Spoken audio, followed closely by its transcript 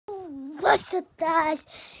mustache,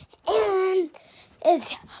 and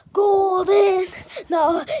it's golden.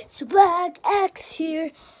 No, it's black X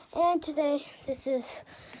here. And today,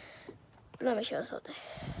 let me show you something.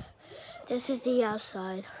 This is the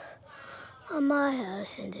outside of my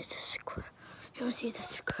house, and this is the square. You want to see the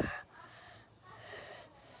square?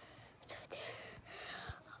 It's right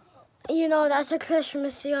there. You know, that's the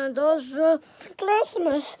Christmas tree, and those are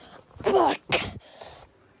Christmas. But,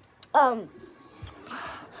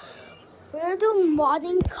 we're gonna do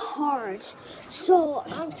modding cars. So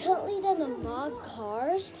I'm currently gonna mod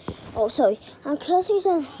cars. I'm currently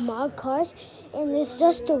gonna mod cars, and it's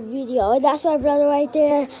just a video. That's my brother right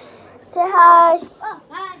there. Say hi. Oh,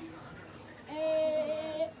 hi.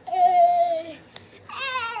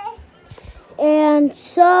 And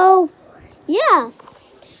so, yeah.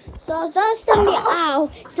 So it's just gonna be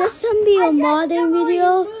It's just gonna be a modding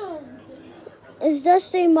video. It's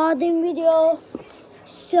just a modding video.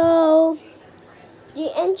 So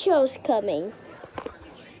the intro's coming.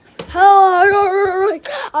 So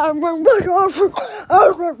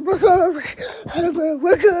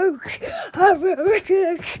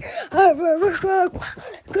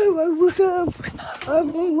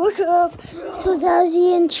that was the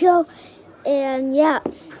intro, and yeah.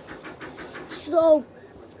 So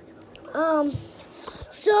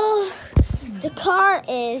the car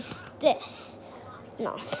is this.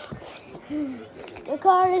 No. The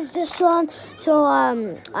car is this one. So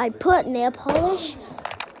I put nail polish.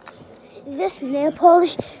 Is this nail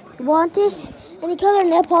polish? You want this? Any color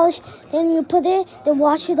nail polish? Then you put it. Then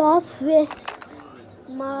wash it off with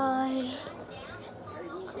my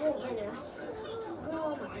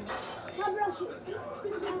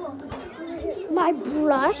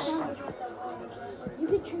brush. You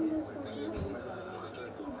can turn this brush.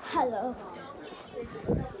 Hello.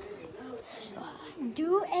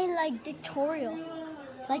 Do a tutorial,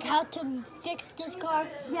 like how to fix this car.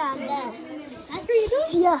 Yeah, that's what you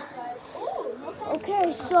do. Yeah. Okay,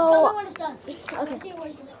 so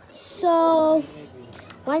So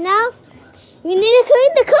right now we need to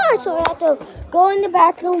clean the car, so we have to go in the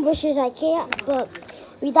bathroom, which is I can't, but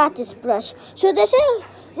we got this brush. So this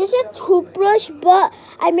is a toothbrush, but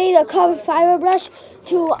I made a carbon fiber brush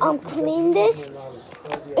to clean this.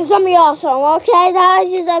 It's gonna be awesome, okay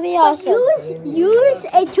guys? It's gonna be awesome. Use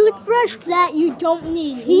a toothbrush that you don't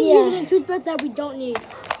need. He's using a toothbrush that we don't need.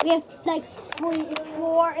 We have like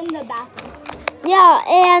four in the bathroom. Yeah,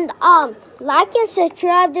 and like and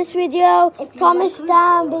subscribe this video. Comment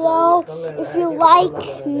down below if you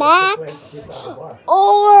like Max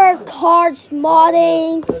or cards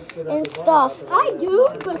modding and stuff. I do,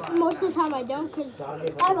 but most of the time I don't, because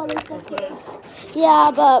I have other stuff to do.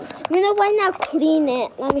 Yeah, but you know why not clean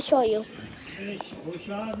it? Let me show you.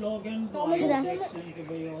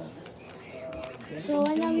 So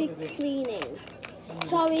right now we're cleaning.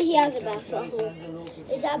 Sorry, he has a bathroom.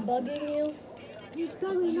 Is that bugging you? It's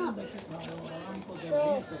probably not.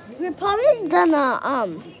 So we're probably gonna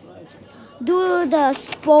do the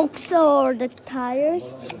spokes or the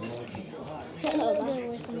tires.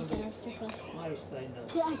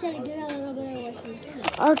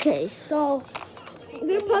 Okay, so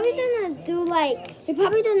we're probably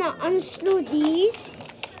gonna unscrew these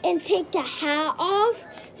and take the hat off,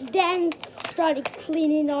 then start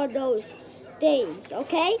cleaning all those things.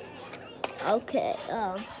 Okay? Okay.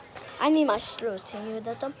 I need my screws. Can you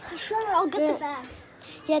get them? Sure, I'll get the bag.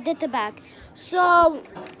 Yeah, get the bag. So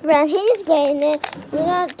when he's getting it, we're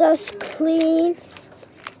gonna just clean,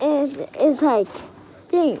 and it's like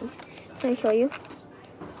thing. Can I show you?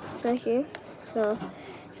 It's right here. So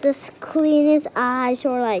just clean his eyes,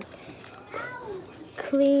 or like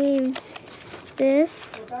clean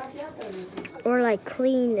this, or like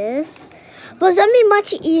clean this. But it's gonna be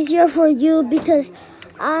much easier for you because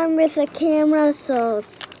I'm with a camera, so.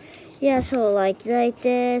 Yeah, so like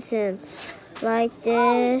this, and like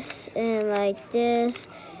this, and like this,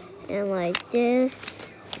 and like this.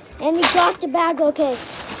 And you got the bag, okay.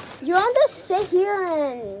 You want to sit here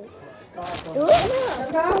and do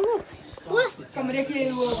it? What?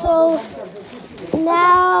 So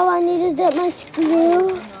now I need to get my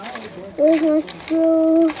screw. Where's my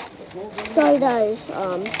screw? Sorry guys,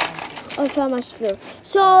 I found my screw.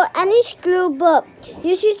 So any screw, but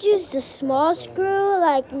you should use the small screw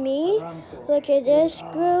like me. Look at this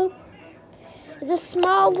screw. It's a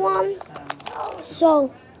small one.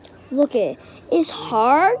 So look at it. It's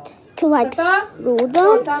hard to like screw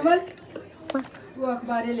them.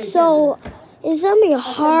 So it's gonna be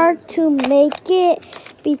hard to make it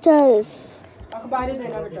because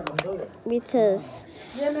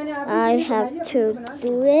I have to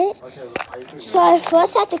do it. So I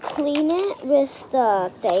first have to clean it with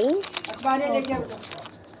the things.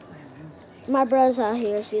 My brother's out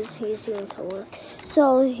here. He's doing some work.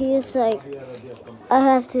 So he's like, I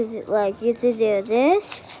have to like you to do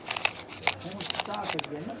this.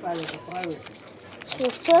 So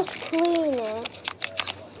first clean it.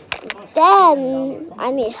 Then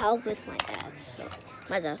I need help with my dad. So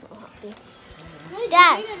my dad's not helping.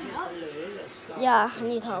 Dad. Yeah, I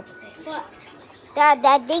need help. What? Dad.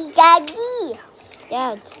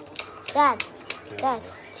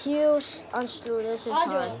 To unscrew this is I'll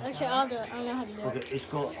do hard. it. Actually, I'll do it. I know how to do it. Okay,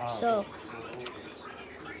 इसको So,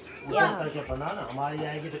 yeah.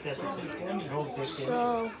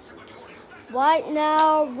 So, right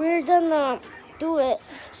now we're gonna do it.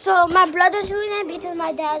 So my brother's doing it because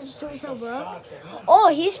my dad's doing some work. Oh,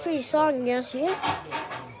 he's pretty strong. You see it?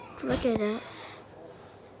 Look at that.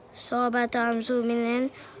 So about that I'm zooming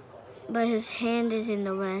in, but his hand is in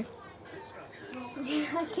the way.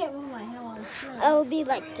 I can't move my hand. I will be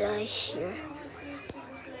like this here.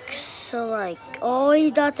 So like, oh,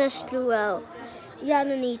 he got the screw out. Yeah, I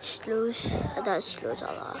don't need screws. I got screws a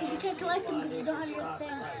lot. You can't collect them because you don't have your thing.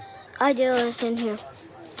 I do. It's in here.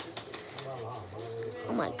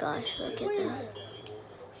 Oh my gosh, look at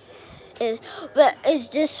that. But it's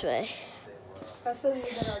this way. So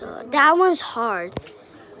that one's hard.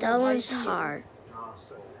 That one's hard.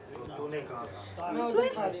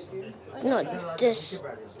 No, this way.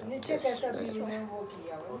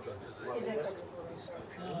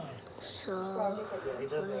 So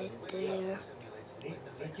right there.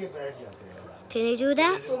 Can you do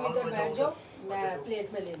that?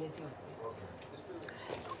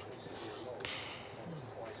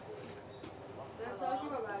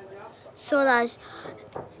 So that's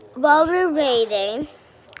while we're waiting,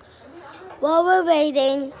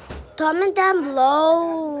 comment down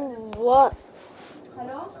below what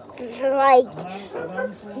like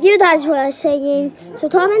you guys were saying. So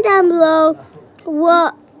comment down below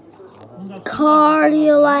what car do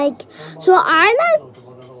you like. So I like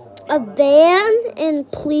a van and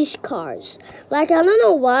police cars. Like I don't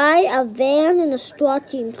know why a van and a SWAT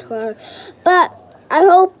team car, but I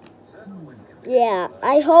hope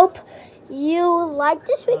you like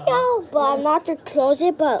this video, but not to close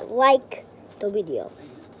it, but like the video,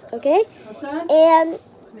 okay? And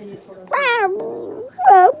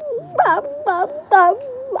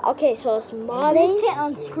okay, so it's modding. This can't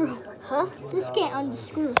unscrew. Huh? This can't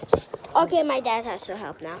unscrew. Okay, my dad has to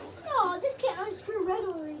help now. No, this can't unscrew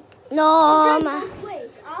regularly. No, It's done both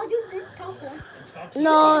ways. I'll do this top one.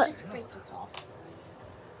 no, Just break this off.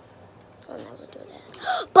 I'll never do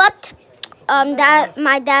that. But that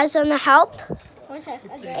my dad's gonna help, 1 sec.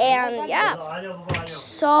 Okay. and yeah.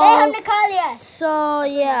 Natalia. So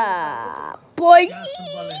yeah, boys.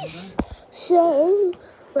 So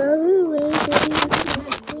while we're waiting,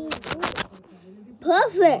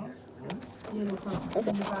 perfect.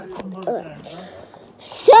 Okay.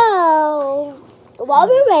 So while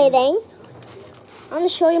we're waiting, I'm gonna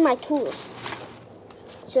show you my tools.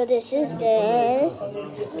 So this is this,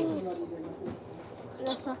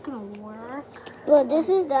 That's not gonna work. but this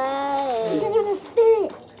is that. It doesn't even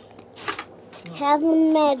fit.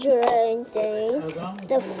 Haven't measured anything.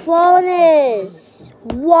 The phone is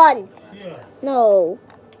 1. No,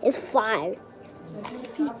 it's 5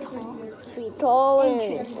 feet tall. And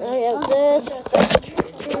I have this.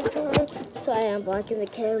 So I am blocking the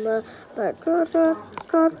camera, but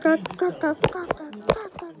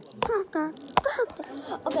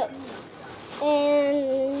okay.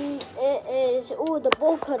 And it is the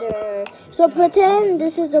bolt cutter. So pretend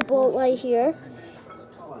this is the bolt right here.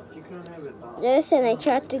 This, and I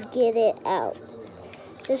tried to get it out.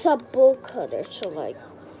 This is a bolt cutter, so like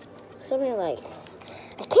something like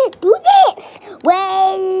I can't do this.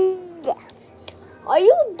 Wait, are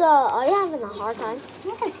you having a hard time?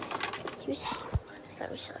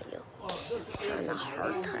 Let me show you. He's having a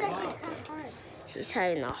hard time right there. He's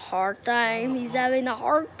having a hard time. He's having a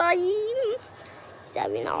hard time. He's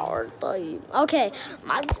having a hard time. Okay,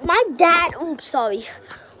 my dad. Oops, sorry.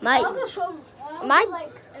 I'll go show my-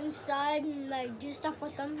 like inside and like do stuff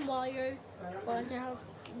with them while you're going to help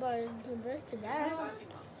do this to Dad.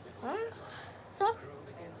 Huh? So?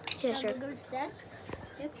 Yeah, sure. Go to Dad?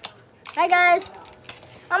 Yep. Hi guys.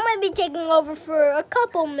 I'm gonna be taking over for a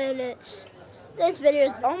couple minutes. This video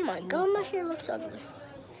is, oh my god, my hair looks ugly.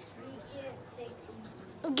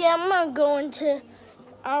 Okay, I'm gonna go into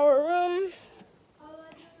our room.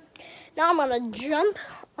 Now I'm gonna jump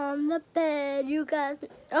on the bed. You guys,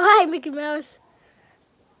 oh hi Mickey Mouse.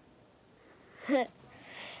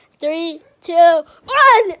 3, 2, 1.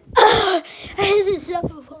 This is so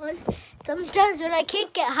fun. Sometimes when I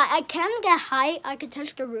can't get high, I can get high. I can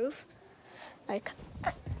touch the roof. Like,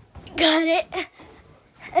 got it.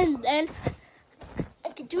 And then I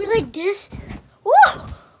can do it like this. Woo!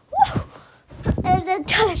 Woo! And then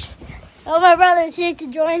touch. Oh, my brother is here to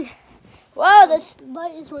join. Wow, this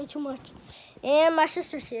light is way too much. And my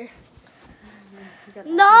sister's here.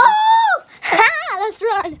 No! Let's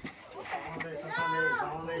run.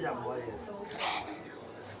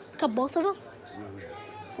 Got both of them?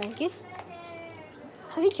 Thank you.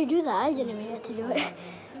 How did you do that? I didn't mean to do it.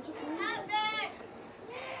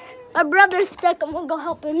 My brother's stuck. I'm gonna go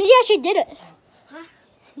help him. He actually did it. Huh?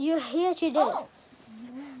 He actually did it.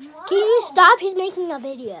 Can you stop? He's making a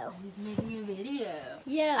video. He's making a video.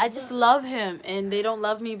 Yeah. I just love him, and they don't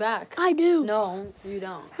love me back. I do. No, you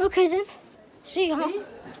don't. Okay then. See, huh? See?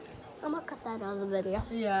 I'm gonna cut that out of the video.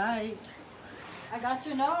 Yeah, I got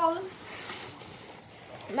your nose.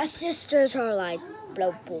 My sisters are like,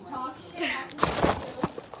 blow poop.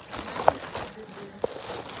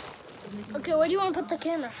 Okay, where do you want to put the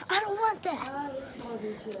camera? I don't want that.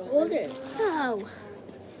 Hold it. No.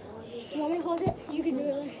 You want me to hold it? You can do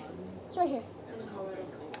it. Like, it's right here.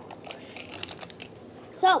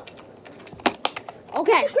 So,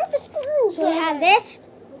 okay. So we have this.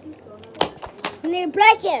 We need to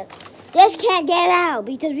break it. This can't get out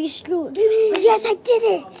because we screwed. But yes, I did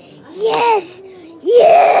it. Yes.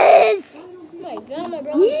 Yes. Oh my God, my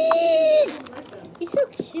brother. Yes. He's so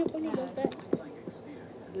cute when he does that.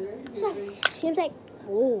 Seems like,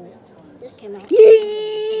 oh, this came out.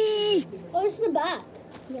 Yay! Oh, it's the back.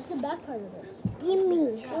 That's the back part of this. Give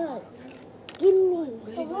me. What? Give me.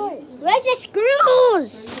 Where's the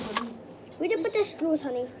screws? We didn't put the screws,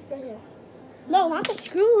 honey. Right here. No, not the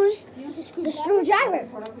screws. The screwdriver.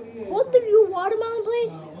 Hold your watermelon,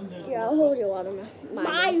 please. Yeah, I'll hold your watermelon.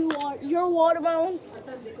 Your watermelon.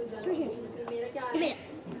 Right here. Give me it.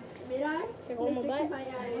 Take one more bite.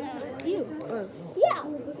 You. Yeah.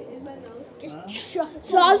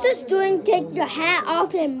 So I was just doing take your hat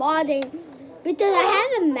off and modding because I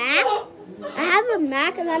have a Mac. I have a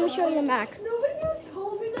Mac, and let me show you the Mac. Nobody has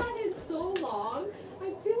told me that in so long.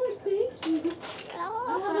 I feel like thank you.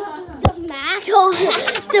 The Mac. Oh,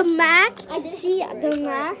 the Mac. See the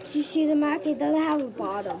Mac. You see the Mac? It doesn't have a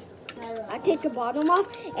bottom. I take the bottom off,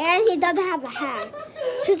 and he doesn't have a hat.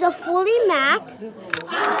 So it's a fully Mac.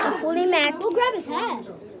 A fully Mac. Go grab his hat.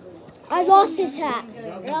 I lost his hat.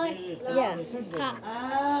 Really? Yeah.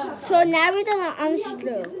 So now we're gonna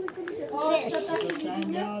unscrew this.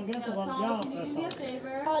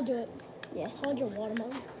 I'll do it. Yeah. Hold your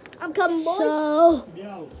watermelon. I'm coming, boys. So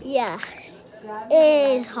yeah,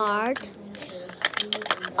 it is hard.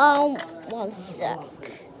 1 sec.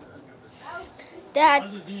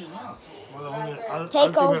 Dad,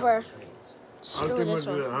 take over. Screw this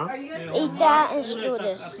one. Eat that and screw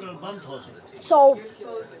this. So,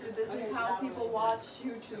 This is how people watch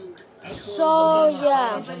YouTube. so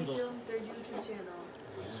yeah. Everybody films their YouTube channel.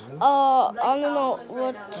 I don't know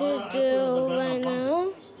what to do right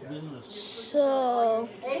now. So,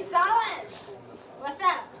 Hey, Salad! What's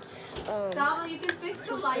up? Salad, you can fix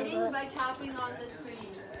the lighting by tapping on the screen.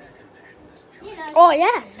 oh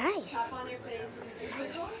yeah, nice. Tap on your face.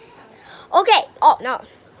 Nice. Okay. Oh no.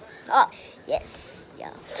 Yes.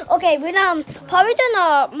 Yeah. Okay. We're probably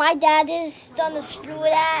gonna. My dad is gonna screw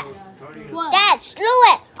that. What? Dad, screw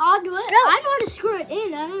it. I'll do it. Screw. I know how to screw it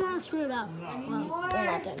in. I don't know how to screw it out. We're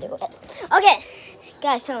not gonna do it. Okay,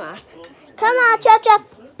 guys, come on. Come on, Chop Chop.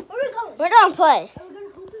 Where are we going? We're gonna play. Are we going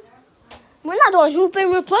to hoop it? We're not doing hooping.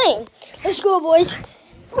 We're playing. Let's go, boys.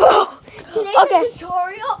 Okay.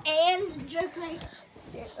 Tutorial and just like.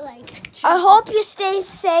 I hope you stay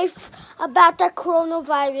safe about the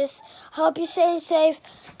coronavirus. I hope you stay safe.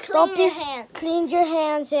 Clean your hands. Clean your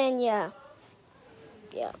hands and yeah.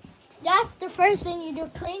 That's the first thing you do.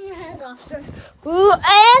 Clean your hands after. Ooh,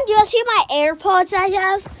 and you see my AirPods I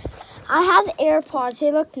have? I have AirPods.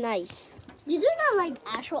 They look nice. These are not like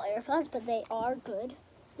actual AirPods, but they are good.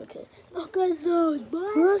 Okay. Look at those,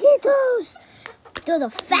 bud. Look at those. They're the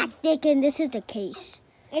fat dick, and this is the case.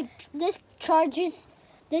 This charges.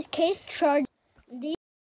 This case charge. These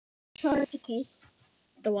charge the case.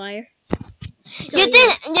 The wire. So You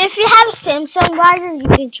did. If you have Samsung wire, you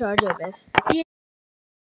can charge it with.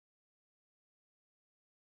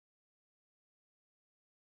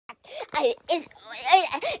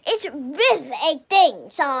 It's with a thing,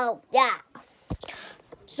 so yeah.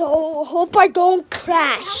 So hope I don't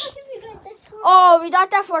crash. How much did we get this for? Oh, we got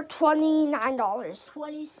that for $29.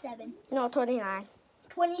 27. No, 29.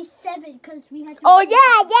 27, because we had to. Oh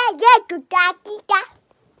yeah. Good.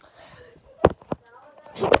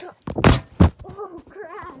 TikTok. Oh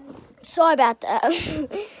crap! Sorry about that.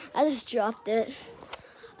 I just dropped it.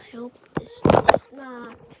 I hope this is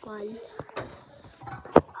not funny.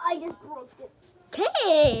 I just broke it.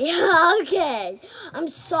 Okay, okay. I'm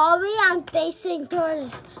sorry. I'm facing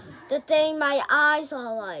towards the thing. My eyes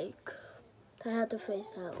are like. I have to face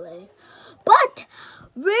that way. But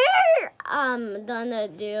we're gonna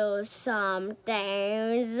do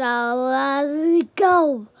something. So let's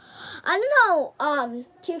go. I don't know.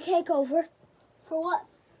 Can over? For what?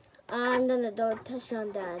 I'm gonna do a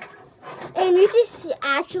touchdown, Dad. And you just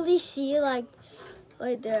actually see like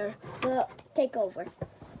right there. The takeover.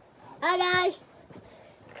 Hi guys.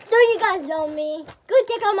 So you guys know me. Go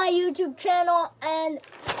check out my YouTube channel and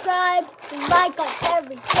subscribe, like on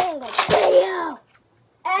every single video.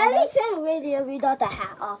 Every single video, we got the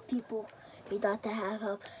hat off, people. We got the hat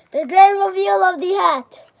off. The grand reveal of the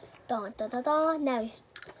hat. Dun, dun, dun, dun.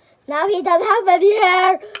 Now he doesn't have any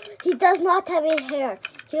hair. He does not have any hair.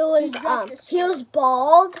 He was bald. He was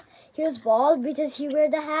bald because he wore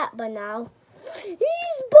the hat, but now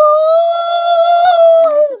he's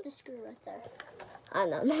bald. Put the screw right there. I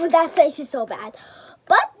don't know. That face is so bad.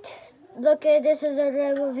 But look at this is a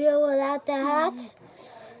grand reveal without the hat.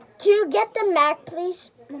 To get the Mac,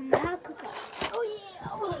 please. The Mac. Oh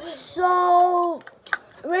yeah. So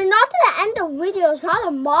we're not gonna end the video. It's not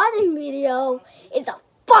a modding video. It's a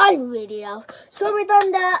fun video. So we're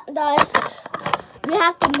done that, guys. We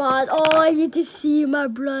have to mod. Oh, I get to see my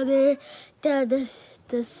brother. To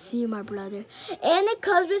see my brother. And it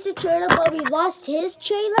comes with the trailer, but we lost his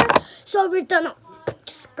trailer. So we're gonna put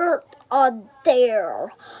the skirt on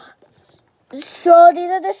there. So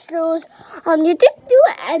these are the screws. You can do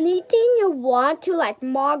anything you want to like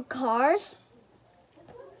mod cars.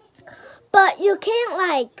 But you can't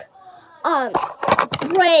like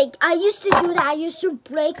break. I used to do that. I used to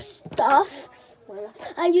break stuff.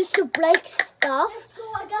 I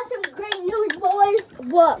got some great news, boys.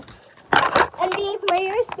 What? NBA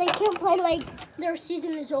players, they can't play like their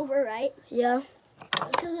season is over, right? Yeah.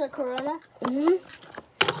 Because of the corona. Mhm.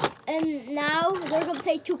 And now they're gonna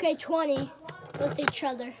play 2K20 with each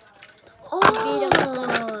other. Oh.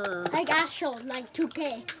 Like actual, like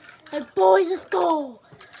 2K. Like boys, let's go.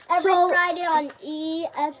 Every Friday on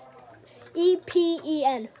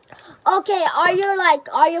EPEN. Okay, are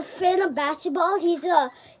you a fan of basketball?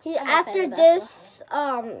 After this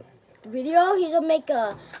video, he's gonna make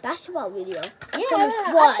a basketball video. It's gonna be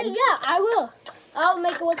fun. Actually, yeah, I will. I'll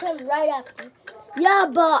make it with him right after. Yeah,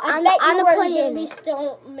 but I'm playing. We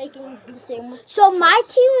still making the same. So my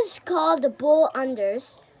team is called the Bull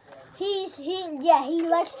Unders. He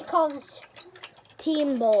likes to call his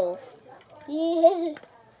Team Bull. He has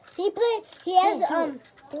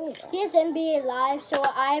NBA Live, so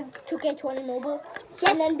I have 2K20 Mobile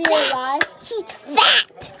and NBA Live. He's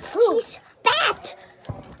fat. Who? He's fat.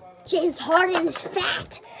 James Harden is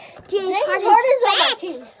fat. James Harden's on my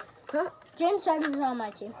team. Huh? James Harden's on my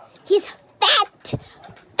team. He's fat.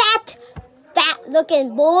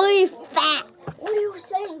 Looking boy, fat. What are you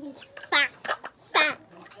saying? He's fat.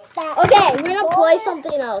 Okay, we're gonna play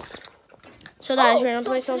something else. So guys, we're gonna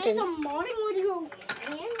play something. So today's a morning video.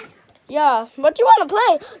 Yeah, what do you wanna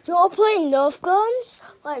play? You wanna play Nerf guns?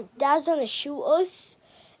 Like Dad's gonna shoot us.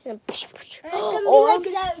 And It's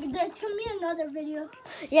gonna be another video.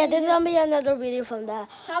 Yeah, there's gonna be another video from that.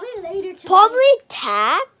 Probably later today. Probably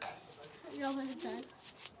tag. We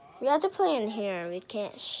We have to play in here. We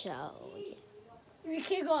can't show.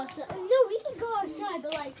 can't go outside. No, we can go outside,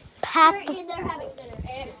 but like we're in there having dinner,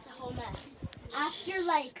 and it's a whole mess. After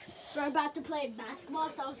like we're about to play basketball,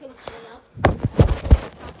 so I was gonna clean up.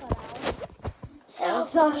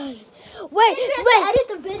 So wait. Edit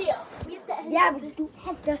the video. We have to edit. Yeah, we do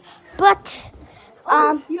have to. But You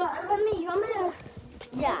want me to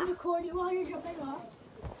yeah. record you while you're jumping off?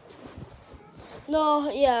 No,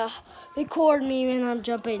 yeah. Record me when I'm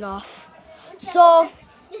jumping off. So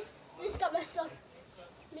This got messed up.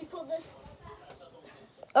 Let me pull this.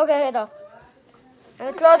 okay, here though. I'm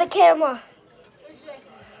gonna throw the camera.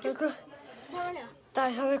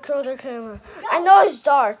 Guys, I'm gonna throw the camera. I know it's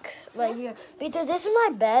dark right here because this is my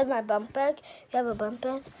bed, my bunk bed. You have a bunk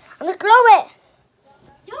bed. I'm gonna throw it.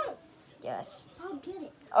 Don't. Yes. I'll get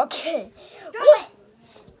it. Okay. Throw it.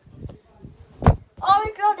 Oh,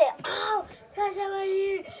 we throw it. Oh, guys, I'm right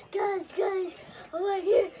here. Guys, I'm right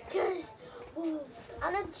here. Guys. Ooh.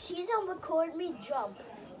 And then she's gonna record me jump.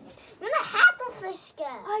 You're not half a fish guy.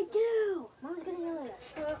 I do. Mom's gonna yell at us.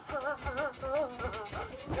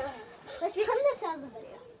 Let's trim this out of the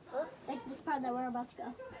video. Huh? Like this part that we're about to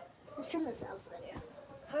go. Let's trim this out of the video.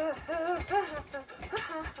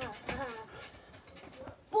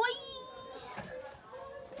 Boys.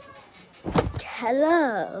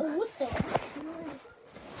 Hello. What the?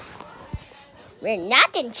 We're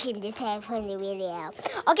not in Team the Time for the video.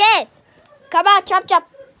 Okay. Come on, chop chop.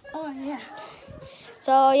 Oh yeah.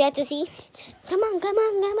 So you have to see. Come on. Come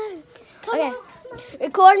Okay. on.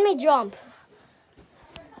 Record me jump.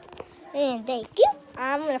 And thank you.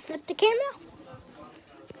 I'm gonna flip the camera.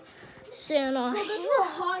 Stand on. So this is a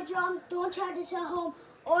hard jump. Don't try this at home,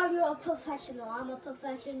 or you're a professional. I'm a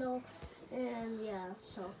professional, and yeah.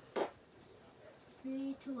 So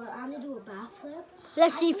 3, 2, 1. I'm gonna do a backflip.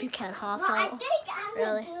 Let's see if you can, huh? Well, I So, think I'm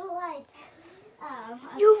really? gonna do like.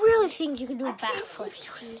 you really think you can do a a backflip?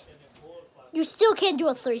 360. You still can't do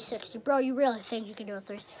a 360, bro. You really think you can do a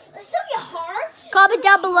 360? It's gonna be hard. Comment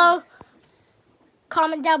down below.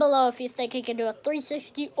 Comment down below if you think you can do a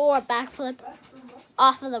 360 or a backflip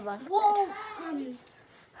off of the run. Well,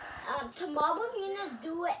 tomorrow we're gonna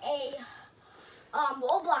do a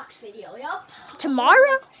Roblox video. Yup.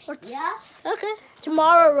 Tomorrow? Or Yeah. Okay.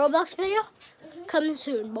 Tomorrow, Roblox video coming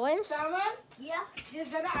soon, boys. Yeah.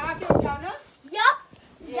 Yup.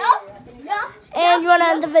 Yup. And you wanna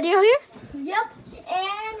end the video here? Yep.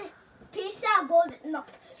 And peace out, golden. No.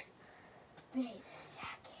 Wait a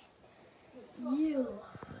second. You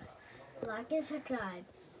like and subscribe.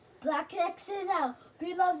 Black X is out.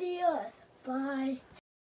 We love the earth. Bye.